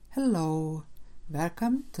Hello,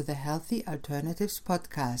 welcome to the Healthy Alternatives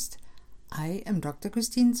podcast. I am Dr.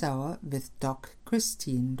 Christine Sauer with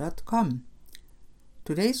DocChristine.com.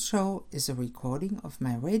 Today's show is a recording of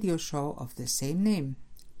my radio show of the same name.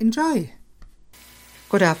 Enjoy!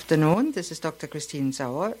 Good afternoon, this is Dr. Christine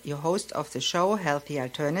Sauer, your host of the show Healthy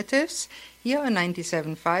Alternatives, here on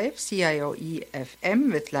 97.5 CIOE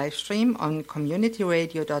FM with live stream on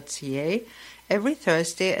communityradio.ca every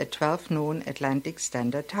Thursday at 12 noon Atlantic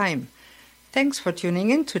Standard Time. Thanks for tuning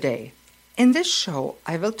in today. In this show,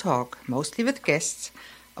 I will talk, mostly with guests,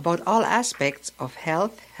 about all aspects of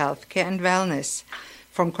health, healthcare and wellness,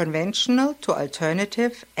 from conventional to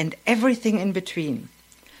alternative and everything in between.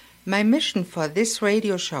 My mission for this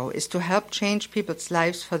radio show is to help change people's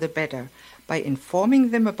lives for the better by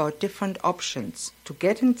informing them about different options to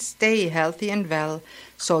get and stay healthy and well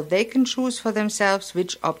so they can choose for themselves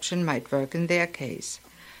which option might work in their case.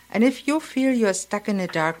 And if you feel you're stuck in a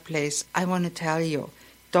dark place, I want to tell you,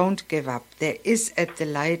 don't give up. There is a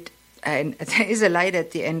light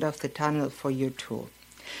at the end of the tunnel for you too.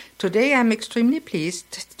 Today I'm extremely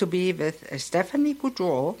pleased to be with Stephanie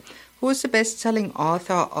Goudreault, who is the best-selling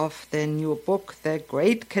author of the new book, The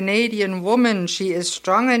Great Canadian Woman. She is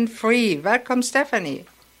strong and free. Welcome, Stephanie.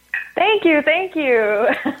 Thank you.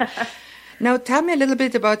 Now, tell me a little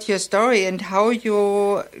bit about your story and how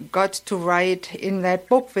you got to write in that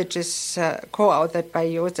book, which is co-authored by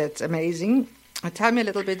you. That's amazing. Tell me a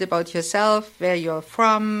little bit about yourself, where you're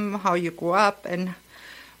from, how you grew up, and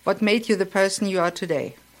what made you the person you are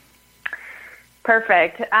today.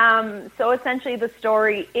 Perfect. So essentially the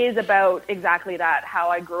story is about exactly that, how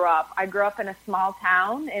I grew up. I grew up in a small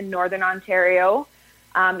town in northern Ontario.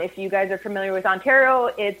 If you guys are familiar with Ontario,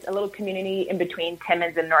 it's a little community in between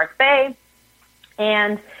Timmins and North Bay.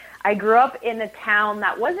 And I grew up in a town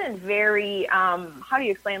that wasn't very,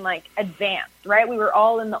 advanced, right? We were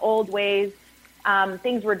all in the old ways.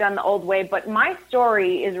 Things were done the old way. But my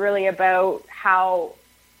story is really about how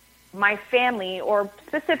my family, or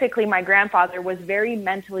specifically my grandfather, was very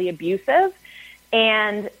mentally abusive.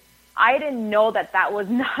 And I didn't know that was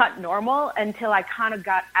not normal until I kind of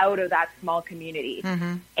got out of that small community.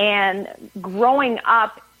 Mm-hmm. And growing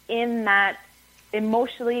up in that it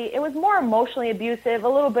was more emotionally abusive, a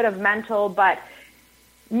little bit of mental, but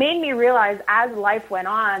made me realize as life went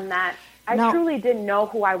on that I truly didn't know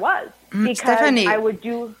who I was. Because Stephanie, I would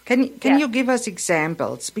do... Can you give us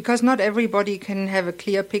examples? Because not everybody can have a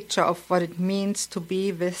clear picture of what it means to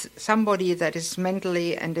be with somebody that is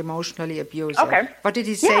mentally and emotionally abusive. Okay. What did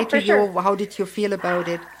he say to you? Sure. How did you feel about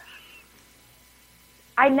it?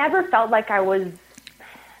 I never felt like I was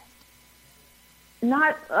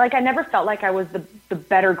the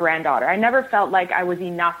better granddaughter. I never felt like I was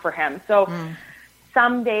enough for him. So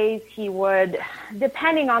some days he would,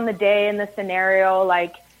 depending on the day and the scenario,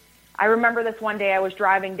 like I remember this one day I was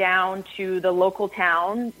driving down to the local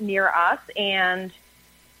town near us, and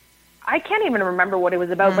I can't even remember what it was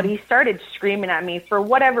about, but he started screaming at me for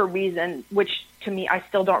whatever reason, which to me, I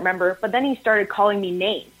still don't remember. But then he started calling me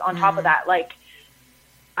names on top of that. Like,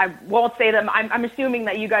 I won't say them. I'm assuming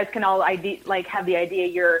that you guys can all have the idea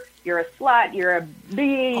you're a slut, you're a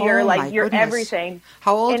B, you're everything.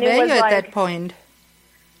 How old were you at that point?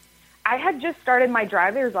 I had just started my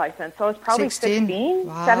driver's license, so I was probably 16,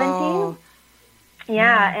 wow. 17.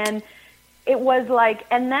 Yeah, and it was like,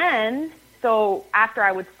 and then, so after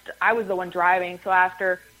I was the one driving, so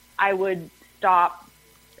after I would stop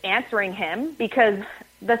answering him, because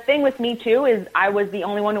the thing with me too is I was the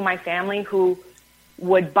only one in my family who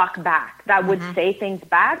would buck back, that would say things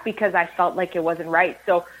back because I felt like it wasn't right.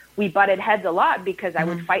 So we butted heads a lot because I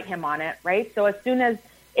would fight him on it, right? So as soon as,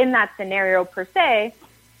 in that scenario per se,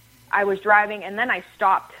 I was driving, and then I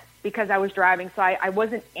stopped because I was driving. So I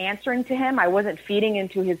wasn't answering to him. I wasn't feeding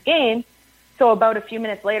into his game. So about a few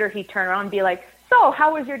minutes later, he'd turn around and be like, so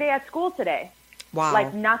how was your day at school today? Wow.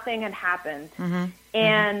 Like nothing had happened.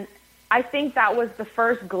 And I think that was the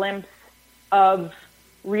first glimpse of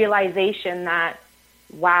realization that,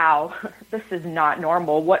 wow, this is not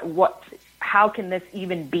normal. How can this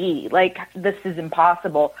even be? Like, this is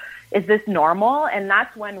impossible. Is this normal? And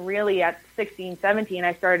that's when really at 16, 17,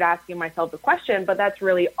 I started asking myself the question, but that's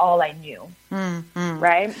really all I knew,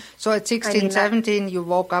 right? So at 16, 17, you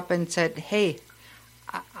woke up and said, hey,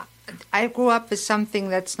 I grew up with something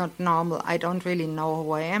that's not normal. I don't really know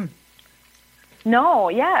who I am. No,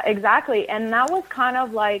 yeah, exactly. And that was kind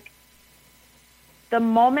of like the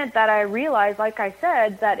moment that I realized, like I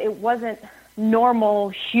said, that it wasn't normal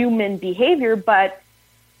human behavior, but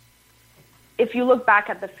if you look back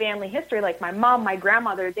at the family history, like my mom, my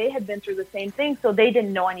grandmother, they had been through the same thing, so they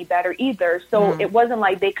didn't know any better either. So it wasn't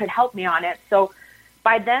like they could help me on it. So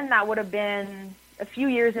by then, that would have been a few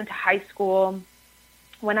years into high school.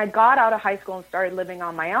 When I got out of high school and started living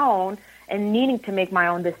on my own and needing to make my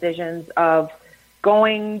own decisions of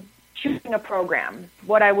choosing a program,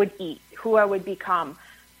 what I would eat, who I would become,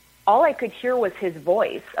 all I could hear was his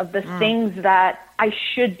voice of the things that I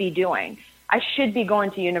should be doing. I should be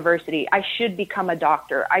going to university. I should become a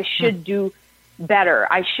doctor. I should do better.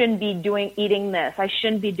 I shouldn't be eating this. I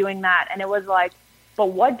shouldn't be doing that. And it was like, but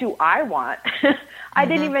what do I want? I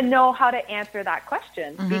didn't even know how to answer that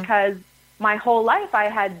question because my whole life I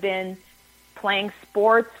had been playing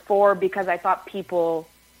sports because I thought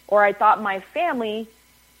I thought my family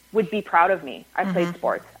would be proud of me. I played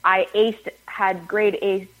sports. I had grade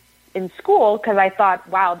A in school because I thought,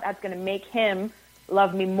 wow, that's going to make him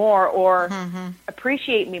love me more or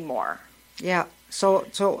appreciate me more. Yeah. So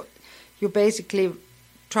you basically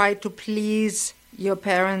tried to please your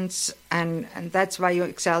parents, and that's why you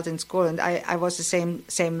excelled in school. And I was the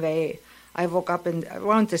same way. I woke up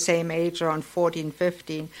around the same age, around 14,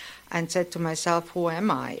 15, and said to myself, who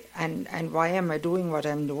am I? And why am I doing what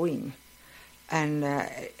I'm doing? And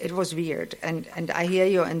it was weird. And I hear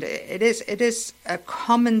you. And it is a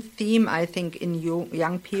common theme, I think, in you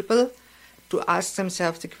young people to ask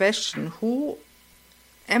themselves the question, who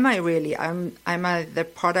am I really? Am I the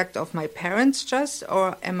product of my parents just,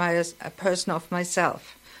 or am I a person of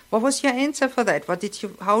myself? What was your answer for that?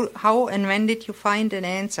 How and when did you find an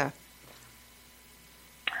answer?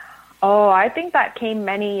 Oh, I think that came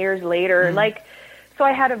many years later. So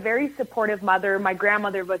I had a very supportive mother. My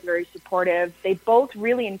grandmother was very supportive. They both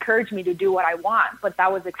really encouraged me to do what I want, but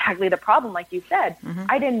that was exactly the problem, like you said.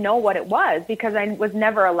 I didn't know what it was because I was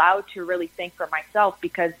never allowed to really think for myself,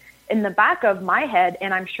 because in the back of my head,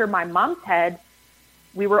 and I'm sure my mom's head,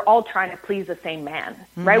 we were all trying to please the same man,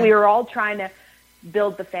 right? We were all trying to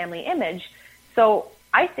build the family image. So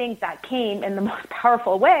I think that came in the most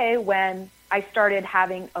powerful way when I started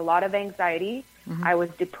having a lot of anxiety. I was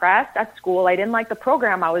depressed at school. I didn't like the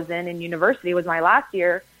program I was in university. It was my last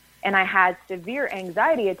year, and I had severe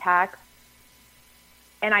anxiety attacks.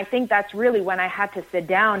 And I think that's really when I had to sit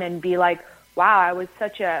down and be like, wow, I was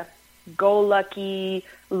such a go-lucky,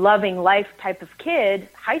 loving life type of kid.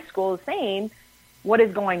 High school, the same. What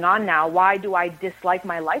is going on now? Why do I dislike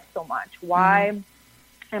my life so much? Why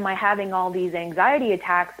am I having all these anxiety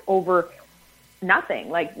attacks over nothing?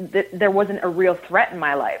 Like there wasn't a real threat in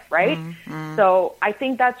my life, right? So I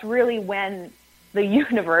think that's really when the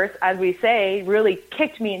universe, as we say, really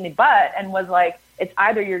kicked me in the butt and was like, it's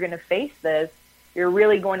either you're going to face this, you're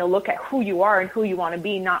really going to look at who you are and who you want to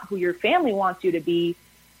be, not who your family wants you to be.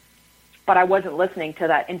 But I wasn't listening to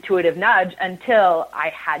that intuitive nudge until I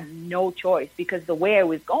had no choice, because the way I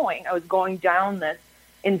was going down this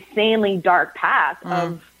insanely dark path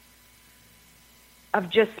of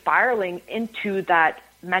just spiraling into that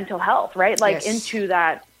mental health, right? Like into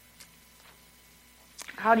that,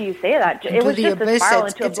 how do you say that? It was just a spiral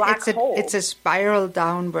into a black hole. It's a spiral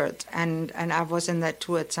downward, and I was in that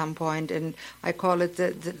too at some point, and I call it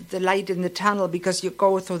the light in the tunnel, because you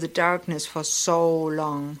go through the darkness for so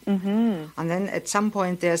long. And then at some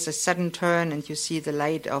point there's a sudden turn and you see the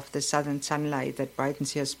light of the southern sunlight that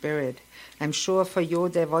brightens your spirit. I'm sure for you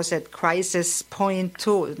there was a crisis point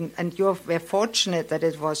too, and you were fortunate that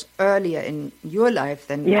it was earlier in your life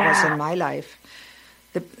than it was in my life.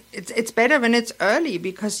 It's better when it's early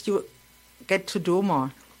because you get to do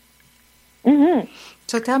more.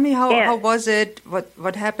 So tell me, how was it?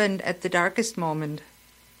 What happened at the darkest moment?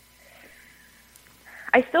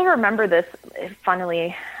 I still remember this.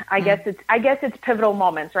 Funnily, I guess it's pivotal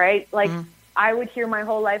moments, right? Like I would hear my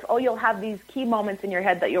whole life, oh, you'll have these key moments in your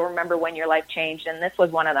head that you'll remember when your life changed, and this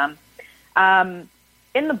was one of them.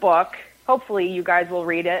 In the book, hopefully you guys will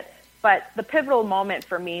read it, but the pivotal moment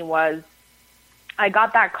for me was I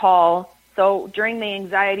got that call. So during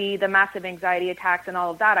the massive anxiety attacks and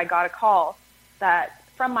all of that, I got a call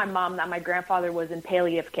from my mom that my grandfather was in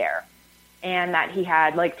palliative care and that he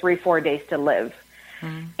had like 3-4 days to live.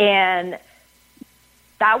 And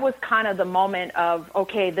that was kind of the moment of,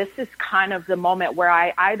 okay, this is kind of the moment where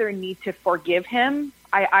I either need to forgive him,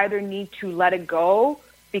 I either need to let it go,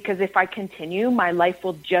 because if I continue, my life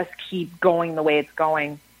will just keep going the way it's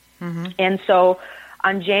going. And so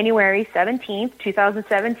on January 17th,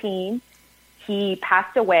 2017, he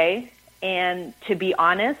passed away. And to be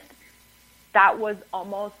honest, that was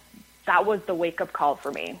the wake-up call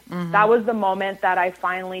for me. That was the moment that I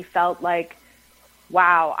finally felt like,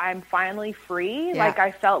 wow, I'm finally free. Like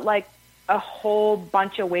I felt like a whole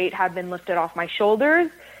bunch of weight had been lifted off my shoulders,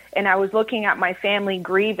 and I was looking at my family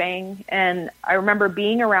grieving, and I remember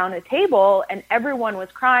being around a table and everyone was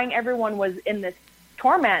crying, everyone was in this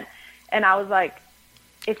torment, and I was like,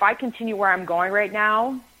 if I continue where I'm going right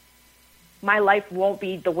now, my life won't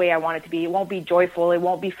be the way I want it to be. It won't be joyful. It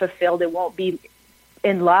won't be fulfilled. It won't be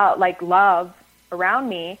in love, like love around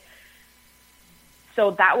me.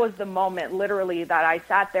 So that was the moment, literally, that I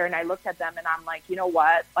sat there and I looked at them and I'm like, you know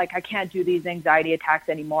what? Like, I can't do these anxiety attacks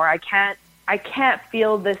anymore. I can't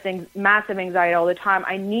feel this massive anxiety all the time.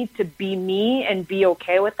 I need to be me and be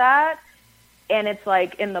okay with that. And it's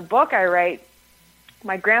like in the book I write,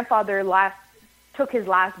 my grandfather took his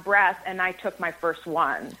last breath and I took my first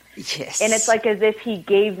one. Yes. And it's like as if he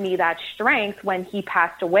gave me that strength when he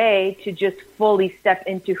passed away to just fully step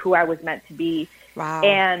into who I was meant to be. Wow.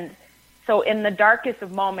 And so in the darkest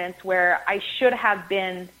of moments where I should have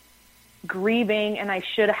been grieving and I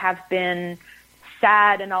should have been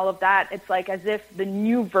sad and all of that, it's like as if the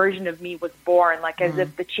new version of me was born, like as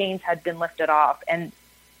if the chains had been lifted off. And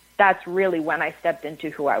that's really when I stepped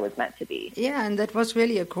into who I was meant to be. Yeah, and that was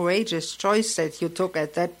really a courageous choice that you took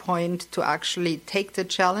at that point to actually take the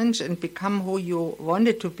challenge and become who you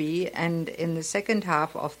wanted to be. And in the second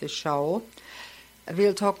half of the show,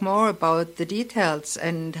 we'll talk more about the details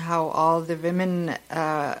and how all the women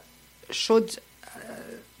should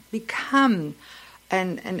become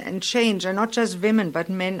and change, and not just women, but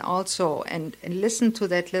men also, and listen to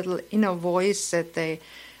that little inner voice that they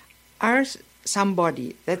are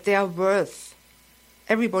somebody, that they are worth.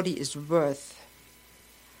 Everybody is worth.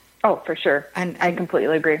 Oh, for sure. And I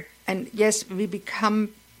completely agree. And yes, we become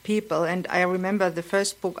people. And I remember the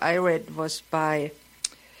first book I read was by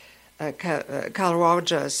Carl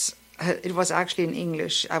Rogers. It was actually in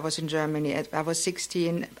English. I was in Germany. I was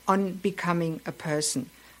 16, on becoming a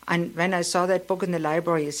person. And when I saw that book in the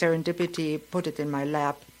library, serendipity put it in my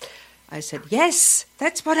lap. I said, yes,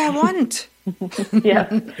 that's what I want. Yeah.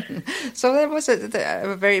 So that was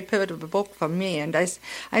a very pivotal book for me. And I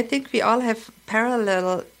think we all have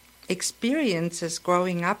parallel experiences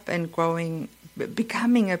growing up and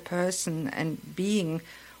becoming a person and being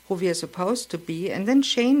who we are supposed to be, and then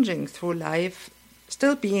changing through life,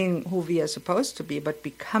 still being who we are supposed to be, but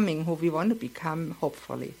becoming who we want to become,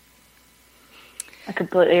 hopefully. I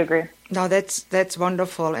completely agree. No, that's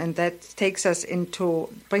wonderful, and that brings us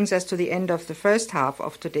to the end of the first half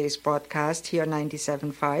of today's broadcast here on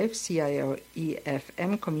 97.5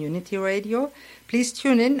 CIOE-FM Community Radio. Please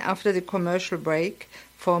tune in after the commercial break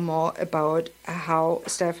for more about how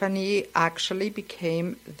Stephanie actually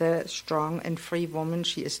became the strong and free woman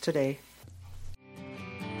she is today.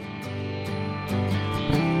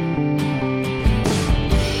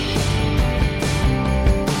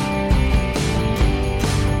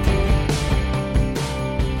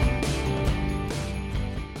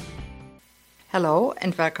 Hello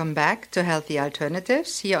and welcome back to Healthy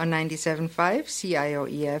Alternatives here on 97.5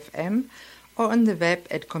 CIOE-FM or on the web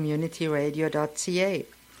at communityradio.ca.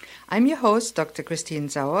 I'm your host, Dr. Christine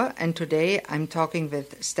Sauer, and today I'm talking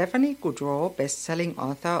with Stephanie Goudreault, best-selling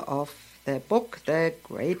author of the book, The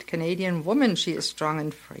Great Canadian Woman, She is Strong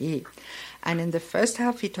and Free. And in the first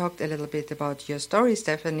half, we talked a little bit about your story,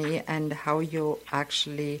 Stephanie, and how you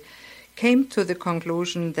actually came to the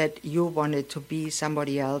conclusion that you wanted to be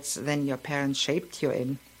somebody else than your parents shaped you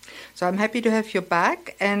in. So I'm happy to have you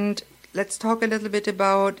back, and let's talk a little bit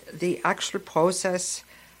about the actual process,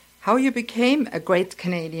 how you became a great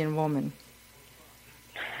Canadian woman.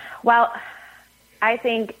 Well, I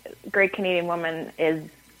think great Canadian woman is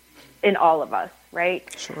in all of us, right?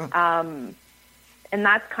 Sure. And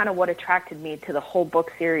that's kind of what attracted me to the whole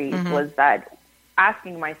book series, was that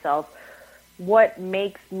asking myself, what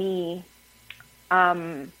makes me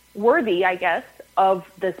worthy, I guess, of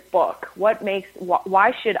this book?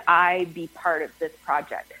 Why should I be part of this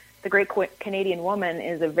project? The Great Canadian Woman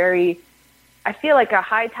is I feel like a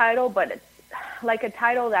high title, but it's like a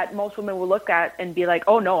title that most women will look at and be like,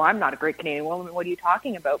 oh no, I'm not a great Canadian woman. What are you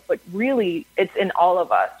talking about? But really, it's in all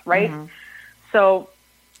of us, right? So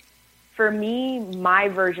for me, my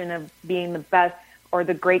version of being the best or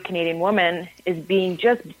the great Canadian woman is being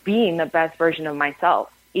the best version of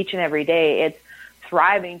myself each and every day. It's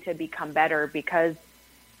thriving to become better, because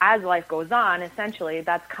as life goes on, essentially,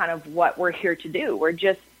 that's kind of what we're here to do. We're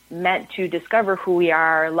just meant to discover who we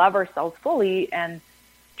are, love ourselves fully, and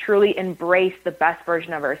truly embrace the best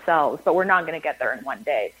version of ourselves. But we're not going to get there in one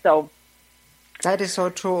day. So that is so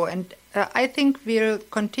true. And I think we'll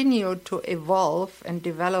continue to evolve and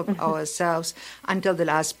develop ourselves until the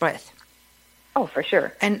last breath. Oh, for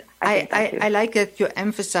sure. And I like that you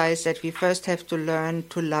emphasize that we first have to learn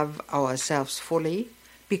to love ourselves fully,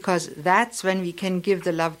 because that's when we can give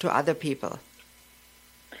the love to other people.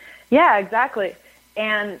 Yeah, exactly.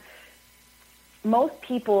 And most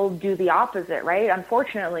people do the opposite, right?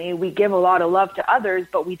 Unfortunately, we give a lot of love to others,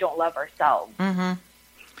 but we don't love ourselves.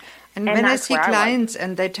 And when I see clients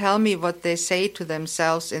and they tell me what they say to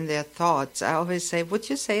themselves in their thoughts, I always say, would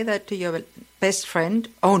you say that to your best friend?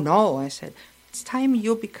 Oh, no, I said, it's time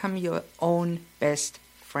you become your own best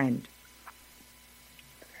friend.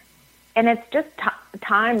 And it's just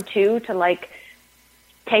time, too, to, like,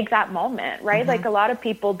 take that moment, right? Like, a lot of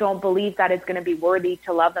people don't believe that it's going to be worthy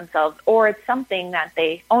to love themselves, or it's something that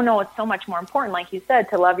oh, no, it's so much more important, like you said,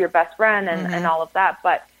 to love your best friend and all of that.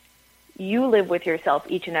 But you live with yourself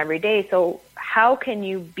each and every day. So how can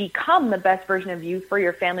you become the best version of you for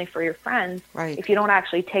your family, for your friends, if you don't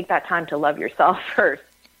actually take that time to love yourself first?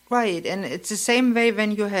 Right. And it's the same way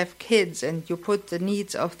when you have kids and you put the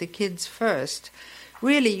needs of the kids first.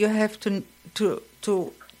 Really, you have to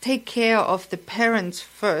take care of the parents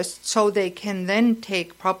first so they can then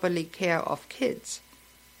take properly care of kids.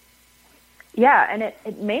 Yeah, and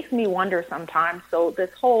it makes me wonder sometimes. So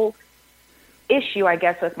this whole issue, I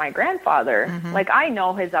guess, with my grandfather, like, I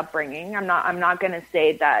know his upbringing. I'm not going to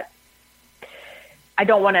say that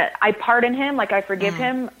I pardon him, like, I forgive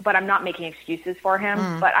him, but I'm not making excuses for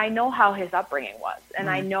him. But I know how his upbringing was, and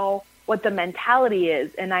I know what the mentality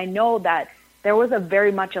is, and I know that there was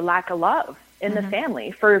very much a lack of love in the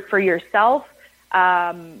family for yourself.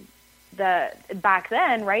 Back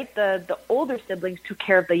then, right, the older siblings took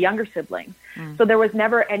care of the younger siblings. So there was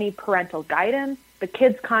never any parental guidance. The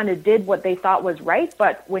kids kind of did what they thought was right,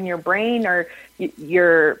 but when your brain or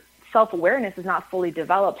your self-awareness is not fully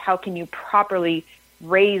developed, how can you properly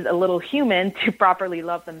raise a little human to properly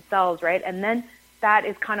love themselves, right? And then that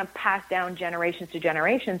is kind of passed down generations to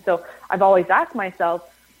generations. So I've always asked myself,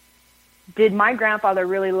 did my grandfather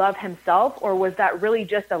really love himself, or was that really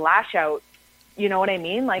just a lash out, you know what I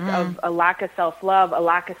mean? Like of a lack of self-love, a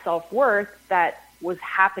lack of self-worth that was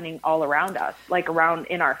happening all around us, like around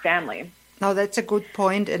in our family. No, that's a good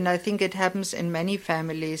point, and I think it happens in many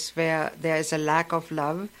families where there is a lack of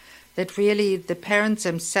love, that really the parents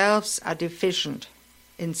themselves are deficient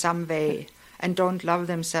in some way and don't love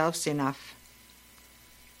themselves enough.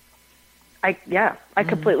 I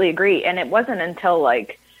completely agree. And it wasn't until,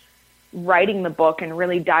 like, writing the book and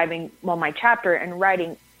really diving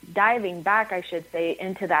back, I should say,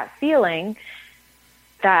 into that feeling,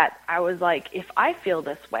 that I was like, if I feel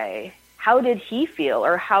this way, how did he feel?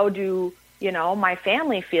 Or how do, my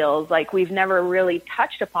family feels? Like, we've never really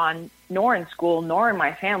touched upon, nor in school, nor in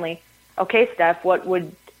my family. Okay, Steph, what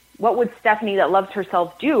would Stephanie that loves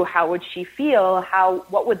herself do? How would she feel?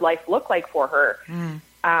 What would life look like for her?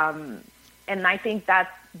 And I think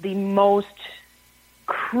that's the most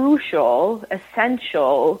crucial,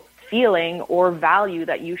 essential feeling or value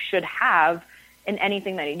that you should have in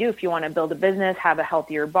anything that you do. If you want to build a business, have a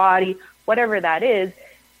healthier body, whatever that is,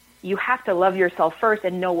 you have to love yourself first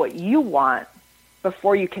and know what you want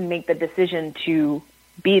before you can make the decision to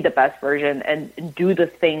be the best version and do the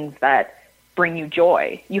things that bring you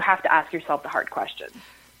joy. You have to ask yourself the hard questions.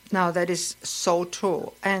 Now, that is so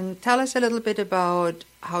true. And tell us a little bit about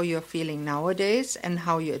how you're feeling nowadays and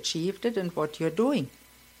how you achieved it and what you're doing.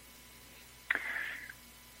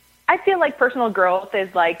 I feel like personal growth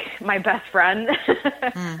is like my best friend.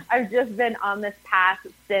 I've just been on this path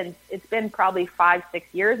since it's been probably 5-6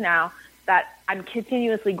 years now, that I'm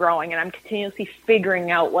continuously growing and I'm continuously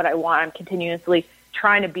figuring out what I want. I'm continuously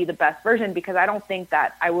trying to be the best version, because I don't think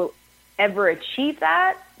that I will ever achieve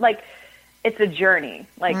that. Like, it's a journey.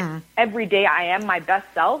 Like, every day I am my best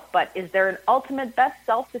self, but is there an ultimate best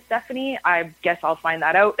self to Stephanie? I guess I'll find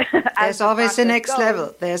that out. There's always the next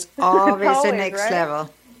level. There's always the next level.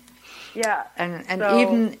 Yeah. And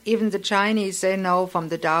so, even the Chinese, they know from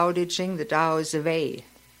the Tao Te Ching, the Tao is a way.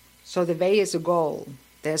 So the way is a goal.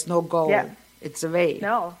 There's no goal. Yeah. It's a way.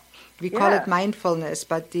 No. We call it mindfulness,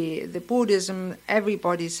 but the Buddhism,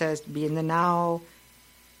 everybody says be in the now.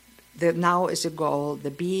 The now is a goal. The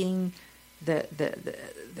being, the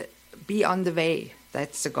be on the way.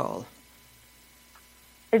 That's the goal.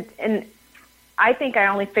 And I think I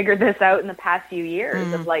only figured this out in the past few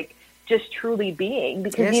years of, like, just truly being,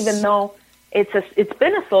 because even though it's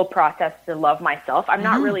been a slow process to love myself, I'm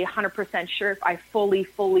not really 100% sure if I fully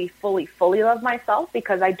love myself,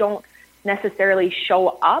 because I don't necessarily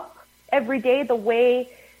show up every day the way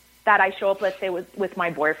that I show up, let's say, with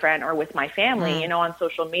my boyfriend or with my family. On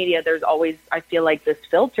social media, there's always, I feel like, this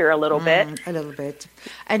filter a little bit.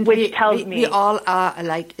 And which tells me we all are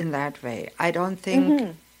alike in that way. I don't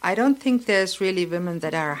think there's really women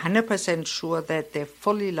that are 100% sure that they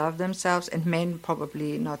fully love themselves, and men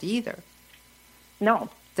probably not either. No.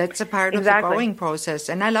 That's a part of the growing process.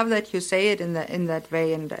 And I love that you say it in that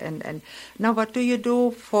way. And now, what do you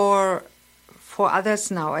do for others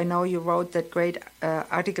now? I know you wrote that great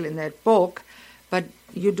article in that book, but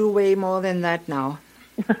you do way more than that now.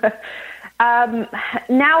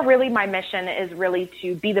 Now really my mission is really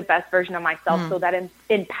to be the best version of myself so that it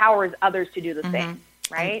empowers others to do the same,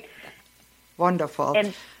 right? Wonderful.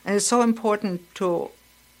 And it's so important to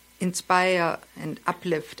inspire and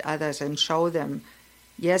uplift others and show them,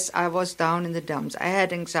 yes, I was down in the dumps. I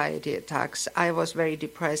had anxiety attacks. I was very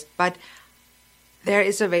depressed, but there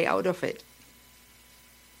is a way out of it.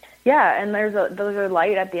 Yeah, and there's a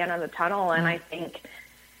light at the end of the tunnel, and I think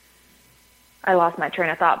I lost my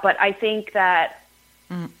train of thought, but I think that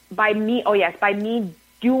by me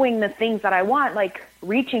doing the things that I want, like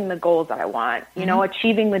reaching the goals that I want, you know,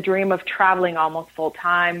 achieving the dream of traveling almost full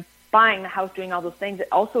time, buying the house, doing all those things, it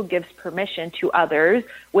also gives permission to others,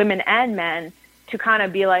 women and men, to kind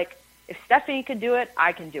of be like, if Stephanie could do it,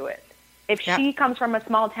 I can do it. If she comes from a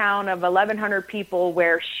small town of 1,100 people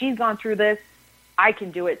where she's gone through this, I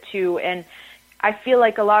can do it too. And I feel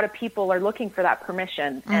like a lot of people are looking for that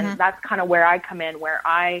permission, and that's kind of where I come in, where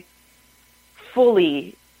I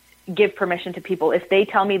fully give permission to people. If they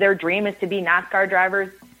tell me their dream is to be NASCAR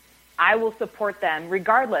drivers, I will support them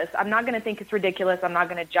regardless. I'm not going to think it's ridiculous. I'm not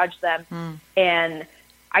going to judge them. And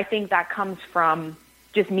I think that comes from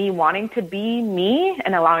just me wanting to be me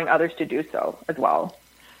and allowing others to do so as well.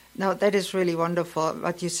 No, that is really wonderful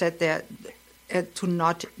what you said there. To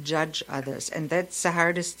not judge others. And that's the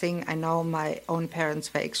hardest thing. I know my own parents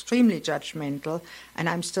were extremely judgmental, and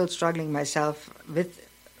I'm still struggling myself with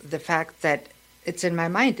the fact that it's in my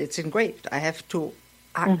mind, it's engraved. I have to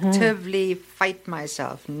actively fight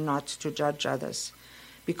myself not to judge others,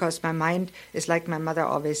 because my mind is like my mother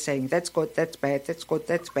always saying, that's good, that's bad, that's good,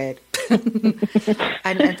 that's bad.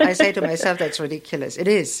 and I say to myself, that's ridiculous. It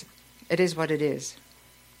is what it is.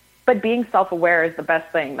 But being self-aware is the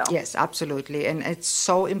best thing, though. Yes, absolutely. And it's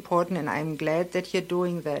so important, and I'm glad that you're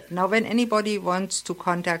doing that. Now, when anybody wants to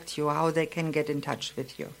contact you, how they can get in touch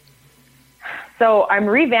with you? So I'm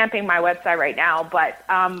revamping my website right now, but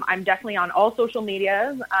I'm definitely on all social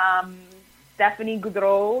medias. Stephanie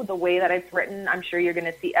Goudreault, the way that it's written, I'm sure you're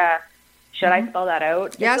going to see. Should I spell that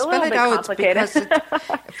out? Yeah, it's spell it out, because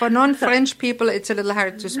for non-French people, it's a little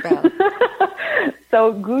hard to spell.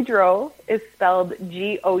 So Goudreault is spelled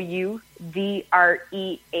Goudreault.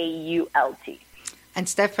 And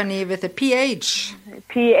Stephanie with a PH.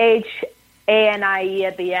 PHANIE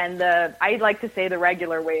at the end. I like to say the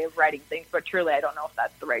regular way of writing things, but truly I don't know if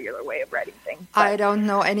that's the regular way of writing things. But I don't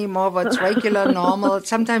know anymore what's regular, normal.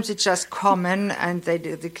 Sometimes it's just common, and they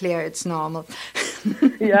declare it's normal.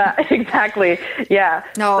 Yeah, exactly. Yeah.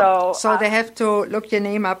 No, so they have to look your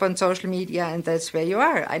name up on social media, and that's where you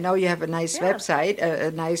are. I know you have a nice website,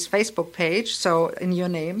 a nice Facebook page, so in your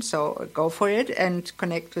name. So go for it and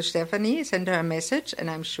connect with Stephanie, send her a message,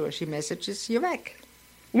 and I'm sure she messages you back.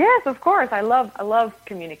 Yes, of course. I love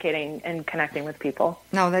communicating and connecting with people.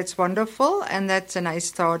 No, that's wonderful, and that's a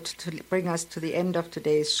nice thought to bring us to the end of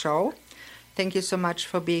today's show. Thank you so much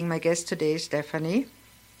for being my guest today, Stephanie.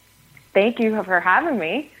 Thank you for having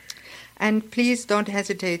me. And please don't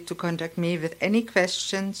hesitate to contact me with any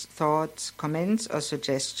questions, thoughts, comments, or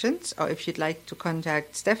suggestions. Or if you'd like to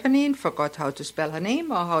contact Stephanie and forgot how to spell her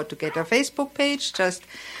name or how to get her Facebook page, just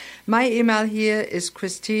my email here is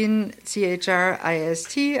Christine, Christine,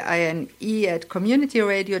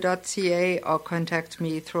 @communityradio.ca, or contact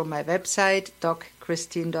me through my website,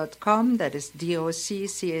 docchristine.com. That is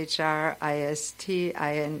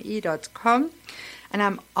docchristine.com. And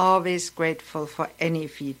I'm always grateful for any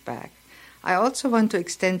feedback. I also want to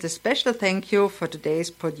extend a special thank you for today's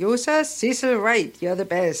producer, Cecil Wright. You're the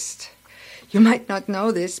best. You might not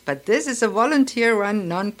know this, but this is a volunteer-run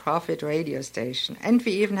non-profit radio station. And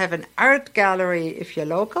we even have an art gallery if you're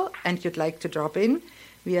local and you'd like to drop in.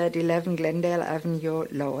 We are at 11 Glendale Avenue,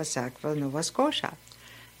 Lower Sackville, Nova Scotia.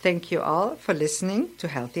 Thank you all for listening to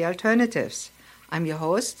Healthy Alternatives. I'm your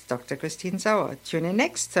host, Dr. Christine Sauer. Tune in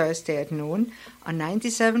next Thursday at noon on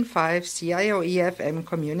 97.5 CIOE-FM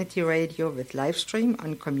Community Radio with live stream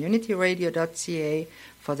on communityradio.ca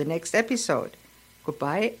for the next episode.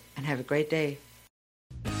 Goodbye and have a great day.